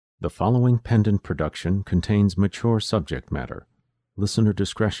The following pendant production contains mature subject matter. Listener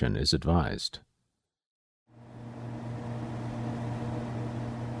discretion is advised.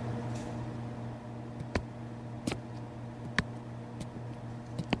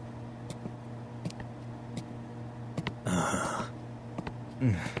 Ow,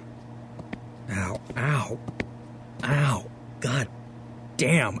 ow, ow, god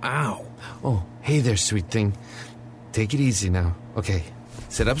damn, ow. Oh, hey there, sweet thing. Take it easy now. Okay,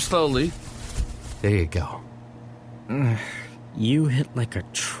 sit up slowly. There you go. You hit like a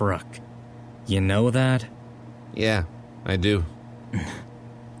truck. You know that? Yeah, I do.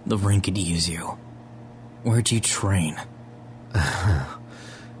 The ring could use you. Where'd you train?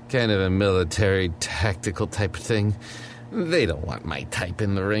 Kind of a military, tactical type of thing. They don't want my type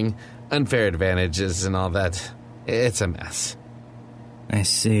in the ring. Unfair advantages and all that. It's a mess. I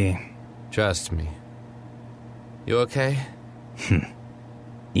see. Trust me. You okay?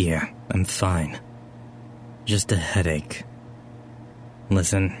 Yeah, I'm fine. Just a headache.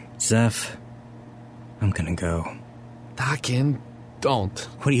 Listen, Zeph, I'm gonna go. Dockin, don't.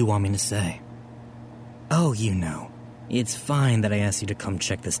 What do you want me to say? Oh, you know. It's fine that I asked you to come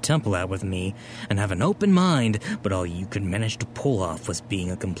check this temple out with me and have an open mind, but all you could manage to pull off was being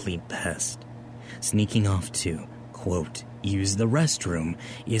a complete pest. Sneaking off to, quote, use the restroom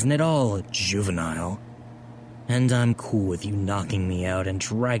isn't at all juvenile. And I'm cool with you knocking me out and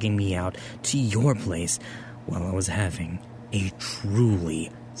dragging me out to your place while I was having a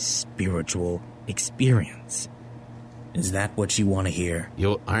truly spiritual experience. Is that what you want to hear?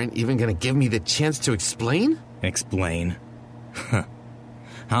 You aren't even gonna give me the chance to explain? Explain?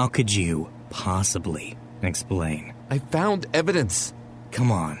 How could you possibly explain? I found evidence.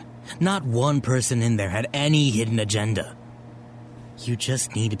 Come on. Not one person in there had any hidden agenda. You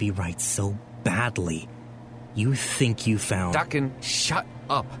just need to be right so badly. You think you found... Dockin, shut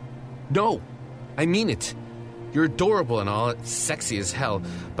up. No, I mean it. You're adorable and all, sexy as hell,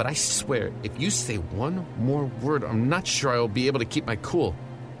 but I swear, if you say one more word, I'm not sure I will be able to keep my cool.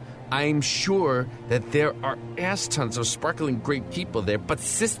 I'm sure that there are ass tons of sparkling great people there, but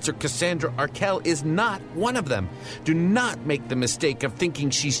Sister Cassandra Arkell is not one of them. Do not make the mistake of thinking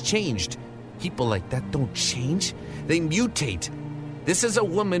she's changed. People like that don't change. They mutate. This is a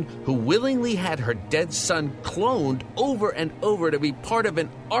woman who willingly had her dead son cloned over and over to be part of an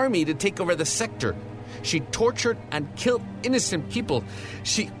army to take over the sector. She tortured and killed innocent people.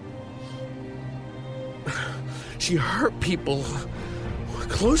 She hurt people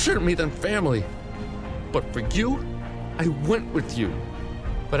closer to me than family. But for you, I went with you.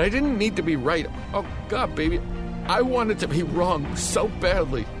 But I didn't need to be right. Oh, God, baby, I wanted to be wrong so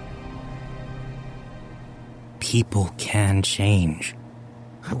badly. People can change.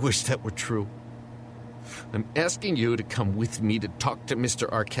 I wish that were true. I'm asking you to come with me to talk to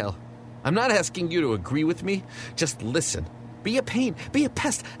Mr. Arkell. I'm not asking you to agree with me. Just listen. Be a pain. Be a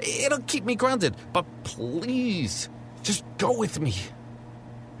pest. It'll keep me grounded. But please, just go with me.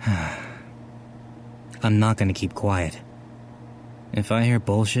 I'm not gonna keep quiet. If I hear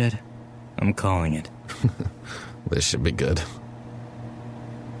bullshit, I'm calling it. This should be good.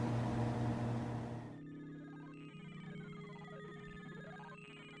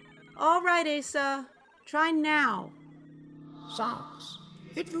 All right, Asa. Try now. Socks.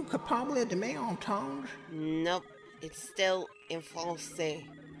 Êtes-vous capable de m'entendre? Nope, it's still in français.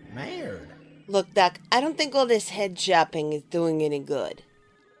 Merde. Look, Doc, I don't think all this head chopping is doing any good.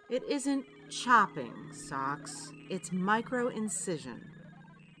 It isn't chopping, Socks. It's micro-incision.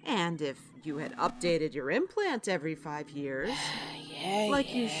 And if you had updated your implant every 5 years,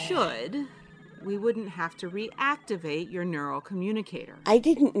 you should, we wouldn't have to reactivate your neural communicator. I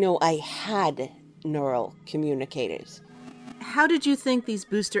didn't know I had neural communicators. How did you think these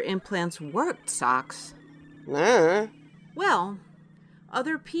booster implants worked, Socks? Well,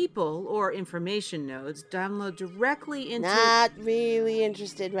 other people or information nodes download directly into... Not really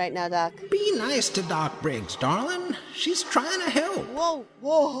interested right now, Doc. Be nice to Doc Briggs, darling. She's trying to help.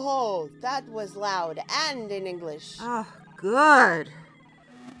 Whoa, that was loud and in English. Oh, good.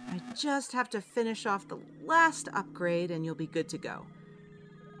 I just have to finish off the last upgrade and you'll be good to go.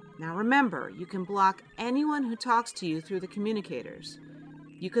 Now remember, you can block anyone who talks to you through the communicators.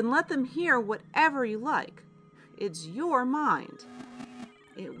 You can let them hear whatever you like. It's your mind.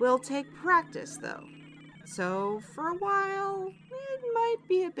 It will take practice, though. So, for a while, it might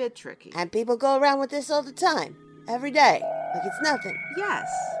be a bit tricky. And people go around with this all the time. Every day. Like it's nothing. Yes.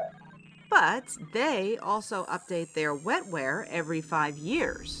 But they also update their wetware every 5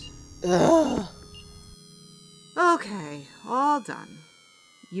 years. Ugh. Okay, all done.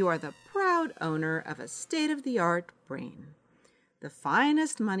 You are the proud owner of a state-of-the-art brain. The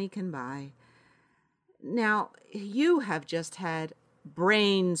finest money can buy. Now, you have just had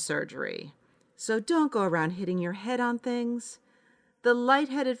brain surgery, so don't go around hitting your head on things. The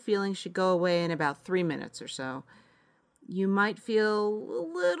lightheaded feeling should go away in about 3 minutes or so. You might feel a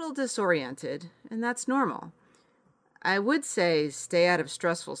little disoriented, and that's normal. I would say stay out of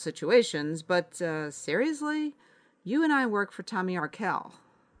stressful situations, but seriously, you and I work for Tommy Arkell.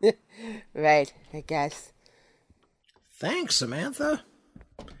 Right, I guess. Thanks, Samantha.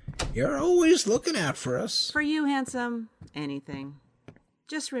 You're always looking out for us. For you, handsome, anything.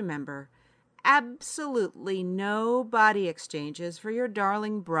 Just remember, absolutely no body exchanges for your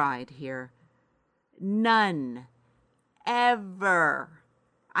darling bride here. None. Ever.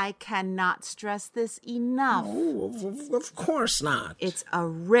 I cannot stress this enough. Oh, of course not. It's a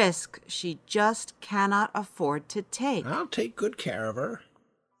risk she just cannot afford to take. I'll take good care of her.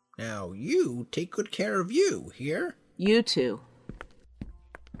 Now, you take good care of you, here? You too.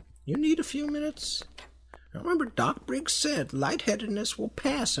 You need a few minutes? Now, remember, Doc Briggs said lightheadedness will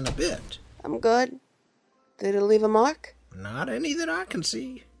pass in a bit. I'm good. Did it leave a mark? Not any that I can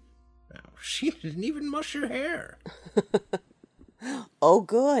see. Now, she didn't even mush her hair. Oh,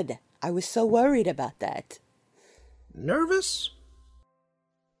 good. I was so worried about that. Nervous?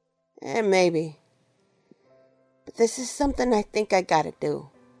 Maybe. But this is something I think I gotta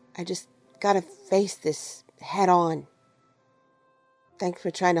do. I just gotta face this head on. Thanks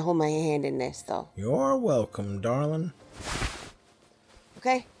for trying to hold my hand in this, though. You're welcome, darling.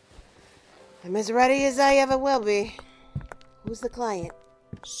 Okay. I'm as ready as I ever will be. Who's the client?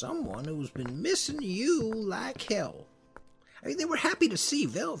 Someone who's been missing you like hell. I mean, they were happy to see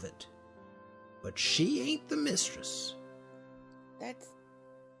Velvet. But she ain't the mistress. That's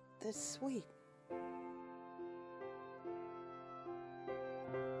sweet.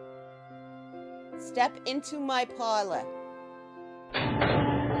 Step into my parlor.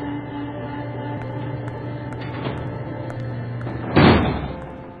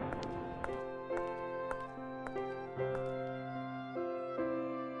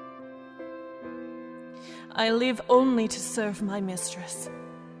 I live only to serve my mistress.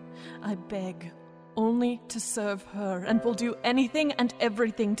 I beg only to serve her, and will do anything and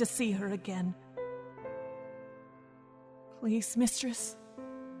everything to see her again. Please, mistress,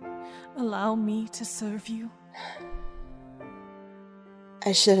 allow me to serve you.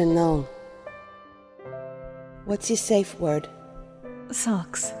 I should have known. What's your safe word?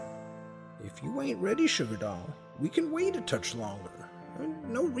 Socks. If you ain't ready, Sugar Doll, we can wait a touch longer.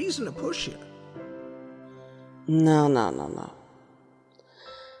 No reason to push you. No.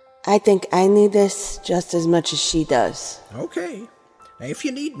 I think I need this just as much as she does. Okay. Now, if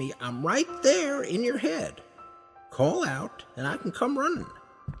you need me, I'm right there in your head. Call out, and I can come running.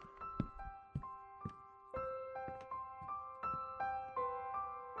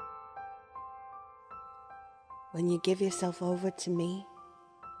 When you give yourself over to me,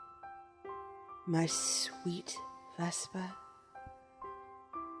 my sweet Vesper,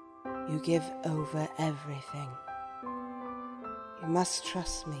 you give over everything. You must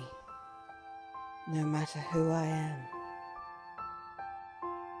trust me, no matter who I am.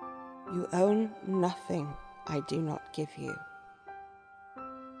 You own nothing I do not give you.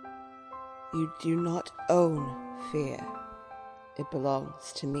 You do not own fear. It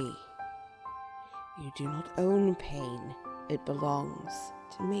belongs to me. You do not own pain. It belongs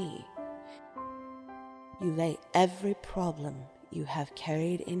to me. You lay every problem you have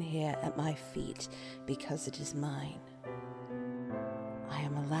carried in here at my feet because it is mine. I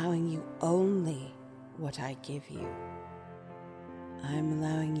am allowing you only what I give you. I am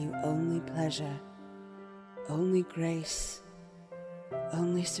allowing you only pleasure, only grace,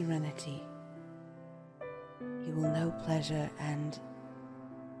 only serenity. You will know pleasure and,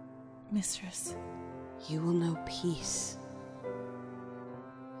 Mistress, you will know peace.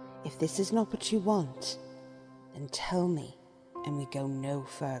 If this is not what you want, then tell me, and we go no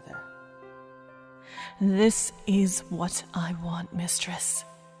further. this is what I want, mistress.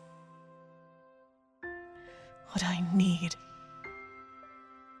 What I need.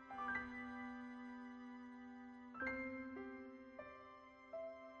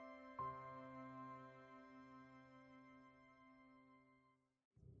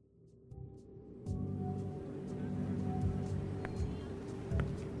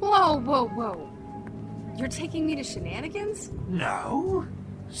 Whoa. You're taking me to shenanigans? No,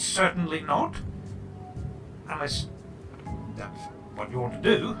 certainly not. Unless that's what you want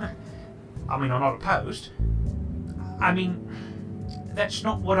to do. I mean, I'm not opposed. I mean, that's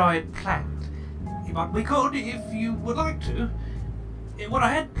not what I had planned. But we could, if you would like to. What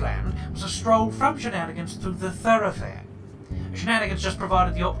I had planned was a stroll from shenanigans through the thoroughfare. Shenanigans just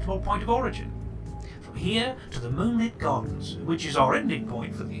provided the optimal point of origin. From here to the Moonlit Gardens, which is our ending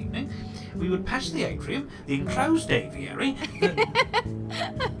point for the evening, we would pass the atrium, the enclosed aviary,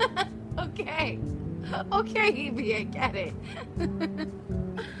 Okay. Okay, Evie, I get it.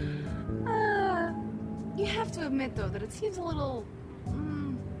 You have to admit, though, that it seems a little...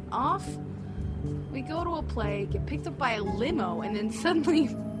 off. We go to a play, get picked up by a limo, and then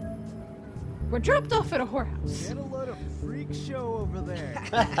suddenly... we're dropped off at a whorehouse. Get a load of freak show over there.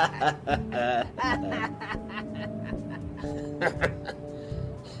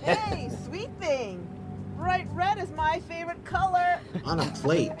 Hey, sweet thing! Bright red is my favorite color. On a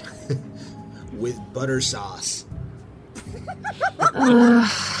plate. With butter sauce.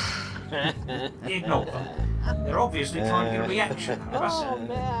 ignore them. They're obviously trying to get a reaction out of us. Oh,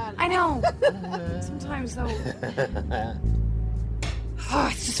 man. I know. Sometimes, though... oh,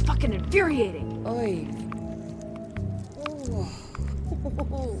 it's just fucking infuriating. Oi. Oh.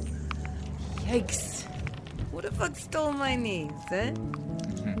 Yikes. Who the fuck stole my knees, eh?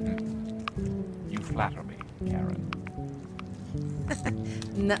 You flatter me, Karen.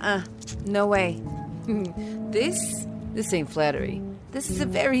 Nuh-uh. No way. This ain't flattery. This is a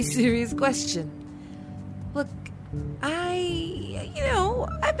very serious question. Look,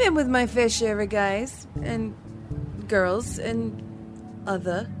 I've been with my fair share of guys and girls and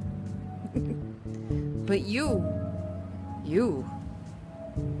other. But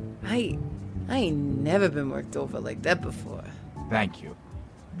I ain't never been worked over like that before. Thank you.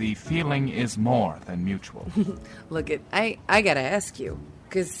 The feeling is more than mutual. Look, I gotta ask you,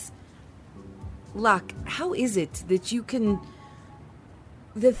 'cause, Locke, how is it that you can...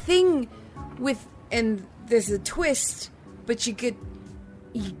 The thing with... And there's a twist, but you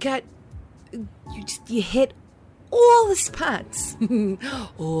hit all the spots.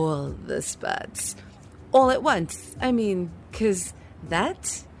 All the spots. All at once. I mean, 'cause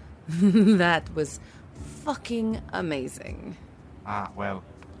that was fucking amazing. Well,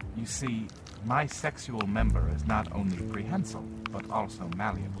 you see, my sexual member is not only prehensile, but also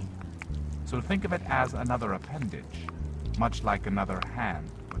malleable. So think of it as another appendage, much like another hand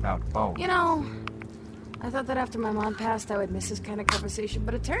without bones. You know, I thought that after my mom passed I would miss this kind of conversation,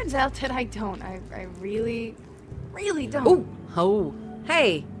 but it turns out that I don't. I really, really don't. Oh,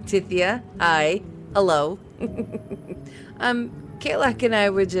 hey, Tithia. Hi. Hello. Kalak and I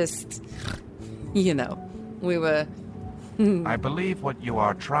were just, we were... I believe what you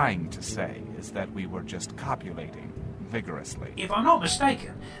are trying to say is that we were just copulating vigorously. If I'm not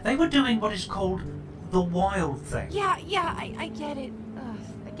mistaken, they were doing what is called the wild thing. Yeah, I get it.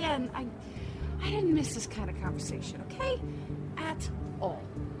 Again, I didn't miss this kind of conversation, okay? At all.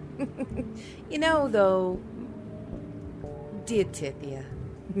 Though, dear Tithia,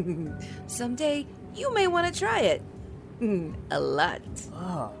 someday you may want to try it. A lot.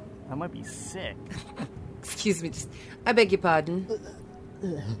 Oh, that might be sick. Excuse me, I beg your pardon.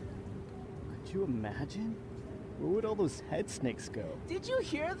 Could you imagine? Where would all those head snakes go? Did you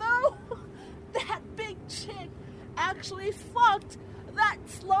hear, though? That big chick actually fucked that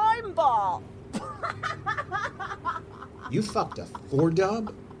slime ball. You fucked a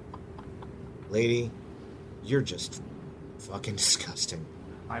 4-dub? Lady, you're just fucking disgusting.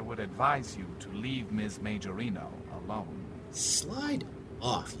 I would advise you to leave Ms. Majorino alone. Slide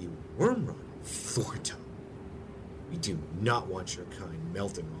off, you worm-run 4-dub. We do not want your kind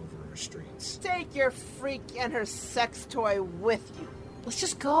melting over our streets. Take your freak and her sex toy with you. Let's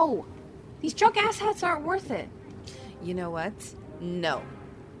just go. These drunk asshats aren't worth it. You know what? No.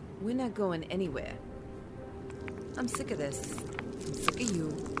 We're not going anywhere. I'm sick of this. I'm sick of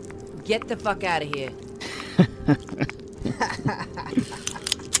you. Get the fuck out of here.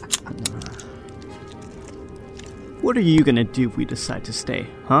 What are you gonna do if we decide to stay,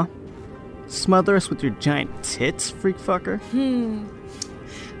 huh? Smother us with your giant tits, freak fucker?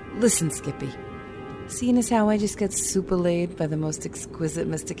 Listen, Skippy. Seeing as how I just got super laid by the most exquisite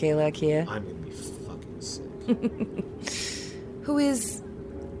Mr. Kalak here. I'm gonna be fucking sick. Who is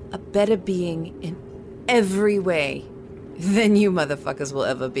a better being in every way than you motherfuckers will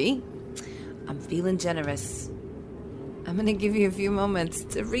ever be. I'm feeling generous. I'm gonna give you a few moments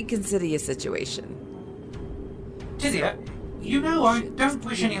to reconsider your situation. Tithia, I don't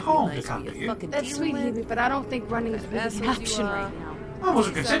wish any harm to come to you. That's sweet, Hebe, but I don't think running is really an option right now. I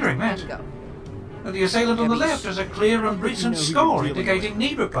wasn't considering that. The assailant on the left has a clear and recent scar indicating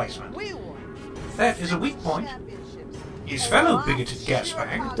knee replacement. That is a weak point. His fellow bigoted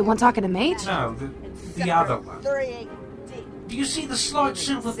gasbag... The one talking to Mate? No, the other one. Do you see the slight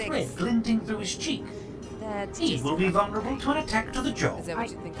silver thread glinting through his cheek? He will be vulnerable to an attack to the jaw. Is that what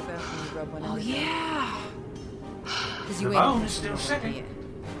you think about when you rub one Oh, in? yeah. The bone is still setting.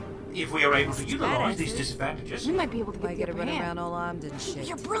 If we are able to utilize these disadvantages, we might be able to get to run around all armed and shit.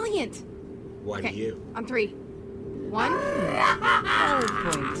 You're brilliant. Why do you? On 3. 1.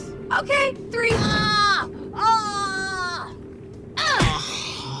 Points. Okay, 3. Ah! Ah!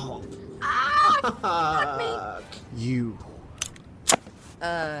 Ah! Fuck me. You.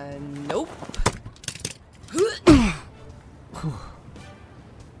 Nope.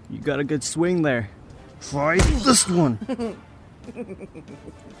 You got a good swing there. Try this one.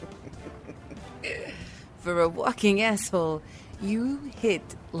 For a walking asshole, you hit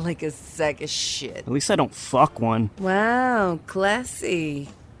like a sack of shit. At least I don't fuck one. Wow, classy.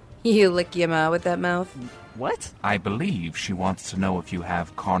 You lick your ma with that mouth? What? I believe she wants to know if you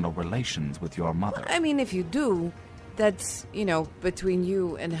have carnal relations with your mother. I mean, if you do, that's, between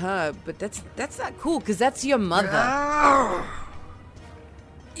you and her, but that's not cool, because that's your mother.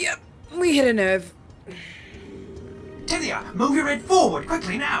 Yep, we hit a nerve. Tithia, move your head forward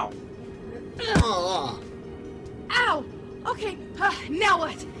quickly now. Ow! Okay, now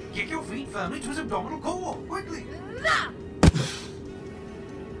what? Kick your feet firmly to his abdominal core, quickly.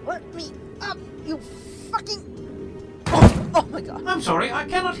 Let me up, you fucking... Oh my god. I'm sorry, I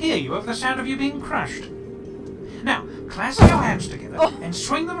cannot hear you over the sound of you being crushed. Now, clasp your hands together and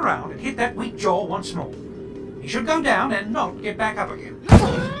swing them around and hit that weak jaw once more. He should go down and not get back up again.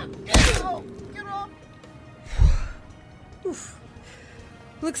 Get off! Oof.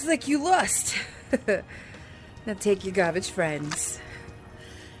 Looks like you lost. Now take your garbage friends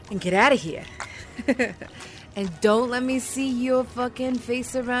and get out of here. And don't let me see your fucking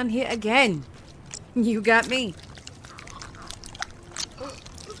face around here again. You got me.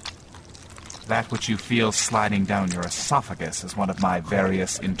 That which you feel sliding down your esophagus is one of my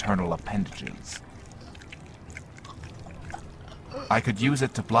various internal appendages. I could use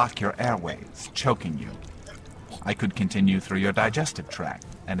it to block your airways, choking you. I could continue through your digestive tract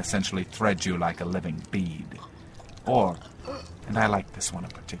and essentially thread you like a living bead. Or, and I like this one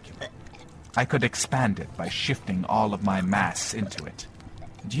in particular, I could expand it by shifting all of my mass into it.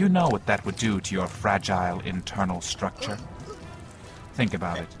 Do you know what that would do to your fragile internal structure? Think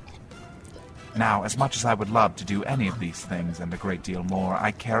about it. Now, as much as I would love to do any of these things and a great deal more,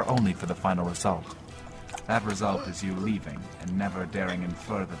 I care only for the final result. That result is you leaving and never daring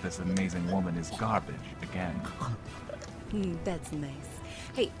infer that this amazing woman is garbage again. That's nice.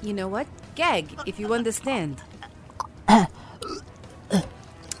 Hey, you know what? Gag, if you understand.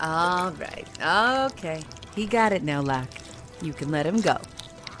 All right. Okay. He got it now, Locke. You can let him go.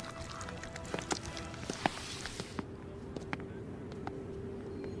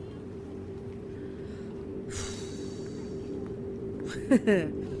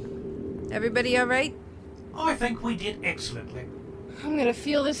 Everybody all right? I think we did excellently. I'm gonna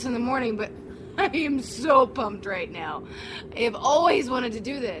feel this in the morning, but I am so pumped right now. I have always wanted to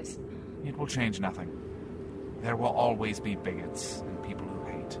do this. It will change nothing. There will always be bigots and people who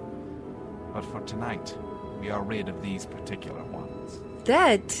hate. But for tonight, we are rid of these particular ones.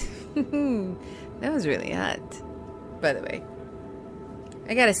 That was really hot. By the way,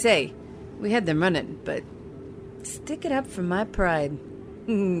 I gotta say, we had them running, but stick it up for my pride.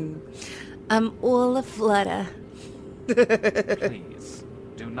 I'm all aflutter. Please,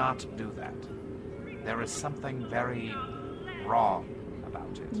 do not do that. There is something very wrong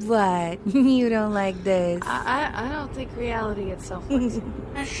about it. What? You don't like this? I don't think reality itself likes it.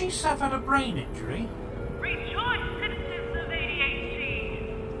 Has she suffered a brain injury? Rejoice, citizens of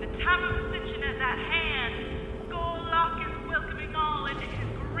ADHD! The time of ascension is at hand. Gorlock is welcoming all into his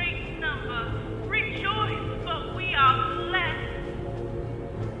great number. Rejoice, for we are blessed.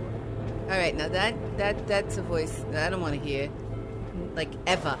 All right, now that's a voice that I don't want to hear, like,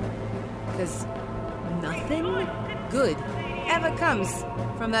 ever, because nothing good ever comes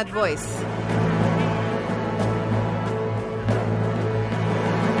from that voice.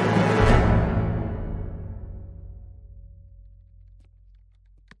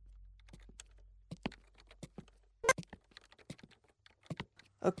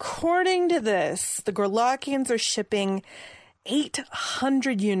 According to this, the Gorlockians are shipping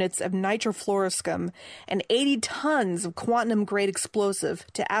 800 units of nitrofluoroscum and 80 tons of quantum-grade explosive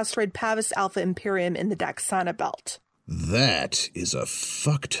to asteroid Paved Alpha Imperium in the Daxana Belt. That is a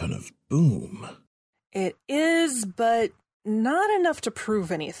fuck ton of boom. It is, but not enough to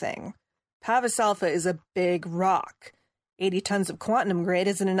prove anything. Paved Alpha is a big rock. 80 tons of quantum-grade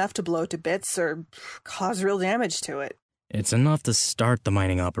isn't enough to blow to bits or cause real damage to it. It's enough to start the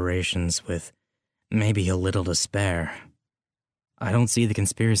mining operations with maybe a little to spare. I don't see the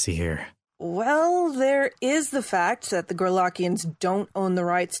conspiracy here. Well, there is the fact that the Gorlockians don't own the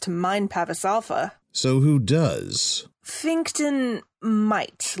rights to mine Paved Alpha. So who does? Finkton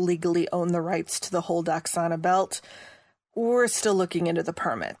might legally own the rights to the whole Daxana belt. We're still looking into the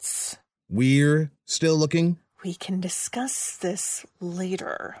permits. We're still looking? We can discuss this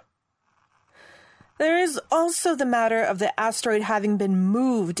later. There is also the matter of the asteroid having been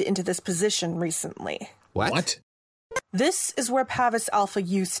moved into this position recently. What? This is where Pavis Alpha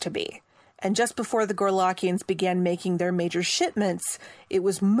used to be, and just before the Gorlakians began making their major shipments, it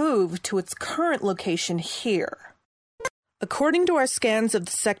was moved to its current location here. According to our scans of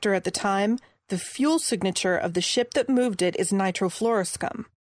the sector at the time, the fuel signature of the ship that moved it is nitrofluoroscum.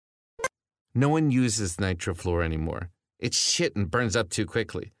 No one uses nitrofluor anymore. It's shit and burns up too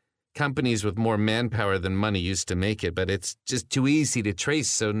quickly. Companies with more manpower than money used to make it, but it's just too easy to trace,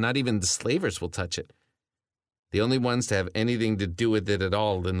 so not even the slavers will touch it. The only ones to have anything to do with it at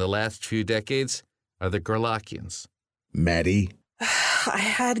all in the last few decades are the Gorlakians. Maddie? I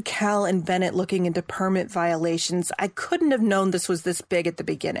had Cal and Bennett looking into permit violations. I couldn't have known this was this big at the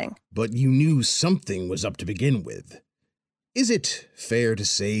beginning. But you knew something was up to begin with. Is it fair to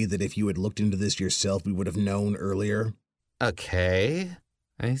say that if you had looked into this yourself, we would have known earlier? Okay.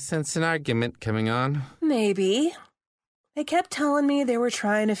 I sense an argument coming on. Maybe. They kept telling me they were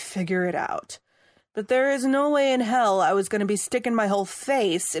trying to figure it out. But there is no way in hell I was going to be sticking my whole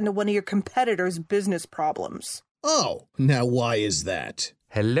face into one of your competitors' business problems. Oh, now why is that?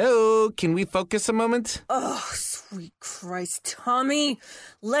 Hello, can we focus a moment? Oh, sweet Christ, Tommy.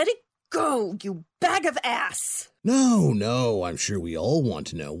 Let it go, you bag of ass. No, I'm sure we all want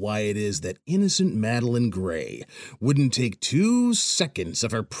to know why it is that innocent Madeline Gray wouldn't take 2 seconds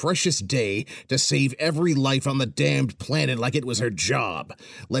of her precious day to save every life on the damned planet like it was her job.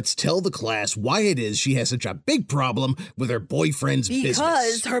 Let's tell the class why it is she has such a big problem with her boyfriend's business.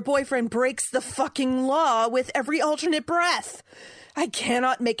 Because her boyfriend breaks the fucking law with every alternate breath. I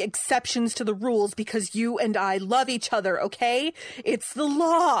cannot make exceptions to the rules because you and I love each other, okay? It's the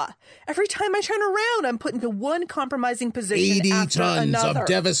law. Every time I turn around, I'm put into one compromising position 80 after tons another. of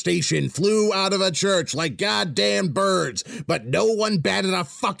devastation flew out of a church like goddamn birds, but no one batted a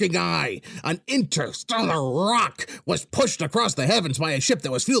fucking eye. An interstellar rock was pushed across the heavens by a ship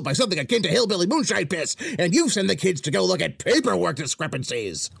that was fueled by something akin to hillbilly moonshine piss, and you send the kids to go look at paperwork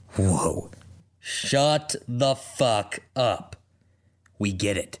discrepancies. Whoa. Shut the fuck up. We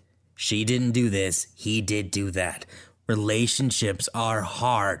get it. She didn't do this, he did do that. Relationships are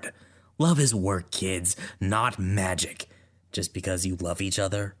hard. Love is work, kids, not magic. Just because you love each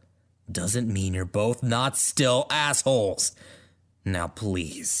other doesn't mean you're both not still assholes. Now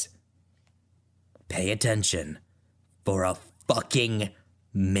please, pay attention for a fucking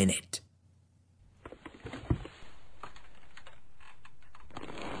minute.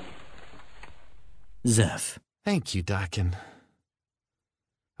 Zeph. Thank you, Dakin.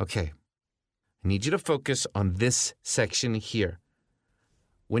 Okay, I need you to focus on this section here.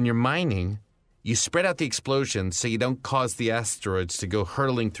 When you're mining, you spread out the explosions so you don't cause the asteroids to go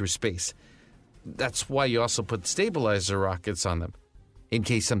hurtling through space. That's why you also put stabilizer rockets on them. In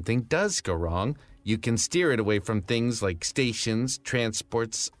case something does go wrong, you can steer it away from things like stations,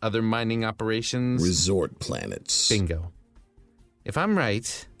 transports, other mining operations. Resort planets. Bingo. If I'm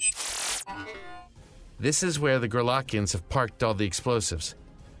right, this is where the Gorlakians have parked all the explosives.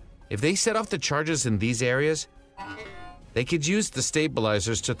 If they set off the charges in these areas, they could use the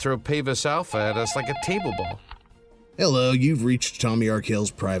stabilizers to throw Paved Alpha at us like a table ball. Hello, you've reached Tommy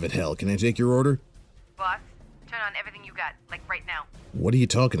Arkel's private hell. Can I take your order? Boss, turn on everything you got, like right now. What are you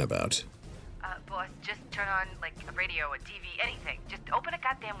talking about? Boss, just turn on, like, a radio, a TV, anything. Just open a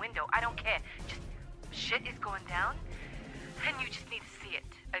goddamn window. I don't care. Just, shit is going down, and you just need to see it.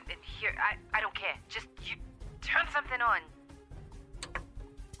 And hear, I don't care. Just, you turn something on.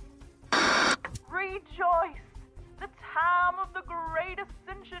 Rejoice! The time of the great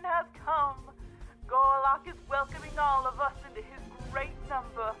ascension has come. Gorlok is welcoming all of us into his great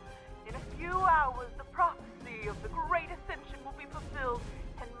number. In a few hours, the prophecy of the great ascension will be fulfilled,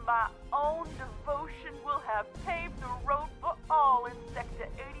 and my own devotion will have paved the road for all in Sector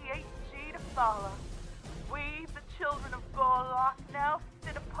 88G to follow. We, the children of Gorlok, now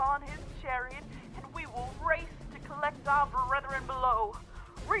sit upon his chariot, and we will race to collect our brethren below.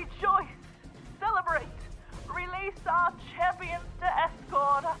 Rejoice! Celebrate! Release our champions to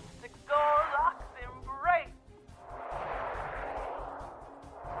escort us to Gorlok's embrace!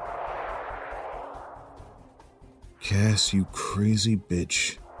 Cass, you crazy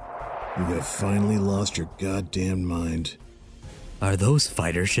bitch. You have finally lost your goddamn mind. Are those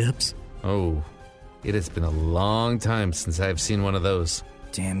fighter ships? Oh, it has been a long time since I've seen one of those.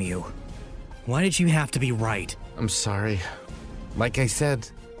 Damn you. Why did you have to be right? I'm sorry. Like I said,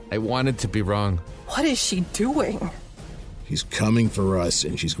 I wanted to be wrong. What is she doing? She's coming for us,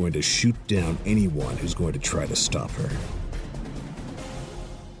 and she's going to shoot down anyone who's going to try to stop her.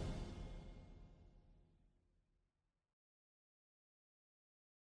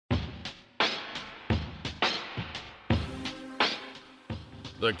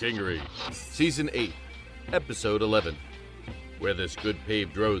 The Kingery, Season 8, Episode 11, Where This Good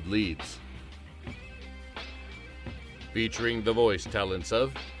Paved Road Leads. Featuring the voice talents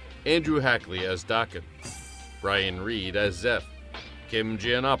of Andrew Hackley as Dakin, Brian Reed as Zeph, Kim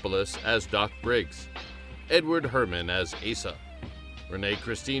Giannopoulos as Doc Briggs, Edward Herman as Asa, Renee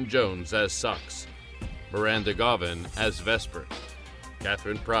Christine Jones as Socks, Miranda Govin as Vesper,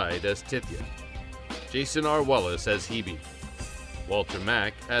 Catherine Pride as Tithia, Jason R. Wallace as Hebe, Walter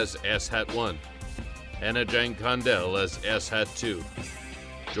Mack as S-Hat-1, Anna Jane Condell as S-Hat-2,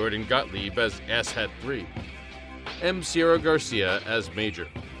 Jordan Gottlieb as S-Hat-3, M. Sierra Garcia as Major,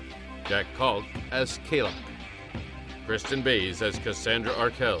 Jack Kalk as Kalak, Kristen Bays as Cassandra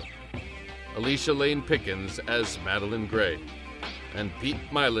Arkell, Alicia Lane Pickens as Madeline Gray, and Pete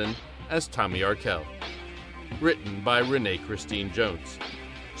Mylan as Tommy Arkell. Written by Renee Christine Jones.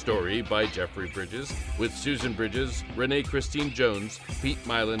 Story by Jeffrey Bridges, with Susan Bridges, Renee Christine Jones, Pete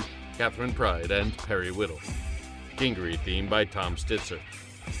Mylan, Catherine Pride, and Perry Whittle. Kingery theme by Tom Stitzer.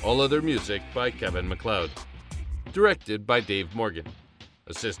 All other music by Kevin MacLeod. Directed by Dave Morgan.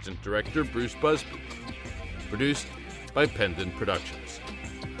 Assistant Director Bruce Busby. Produced by Pendant Productions.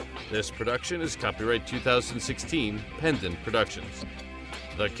 This production is copyright 2016, Pendant Productions.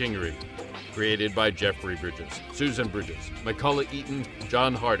 The Kingery. Created by Jeffrey Bridges, Susan Bridges, Macaulay Eaton,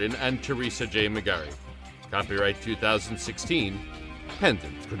 John Harden, and Teresa J. McGarry. Copyright 2016,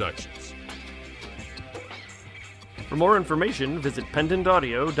 Pendant Productions. For more information, visit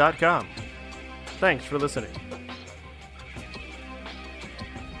pendantaudio.com. Thanks for listening.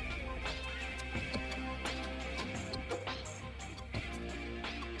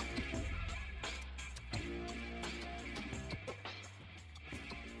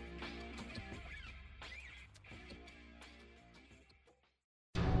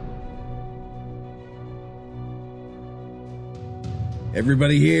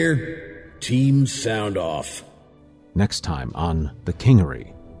 Everybody here? Team sound off. Next time on The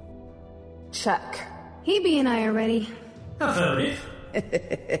Kingery. Check. Hebe and I are ready. Affirmative.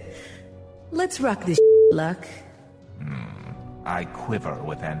 Let's rock this luck. I quiver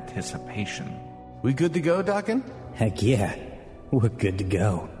with anticipation. We good to go, Dakin? Heck yeah. We're good to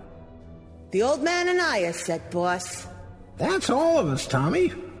go. The old man and I are set, boss. That's all of us,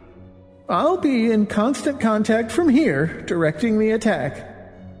 Tommy. I'll be in constant contact from here, directing the attack.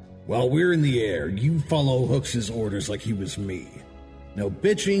 While we're in the air, you follow Hooks' orders like he was me. No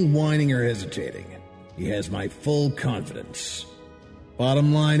bitching, whining, or hesitating. He has my full confidence.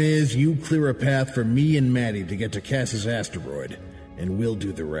 Bottom line is, you clear a path for me and Maddie to get to Cass's asteroid, and we'll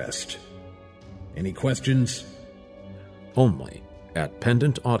do the rest. Any questions? Only at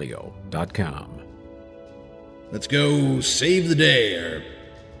pendantaudio.com. Let's go save the day, or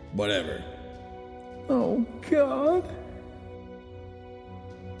whatever. Oh, God.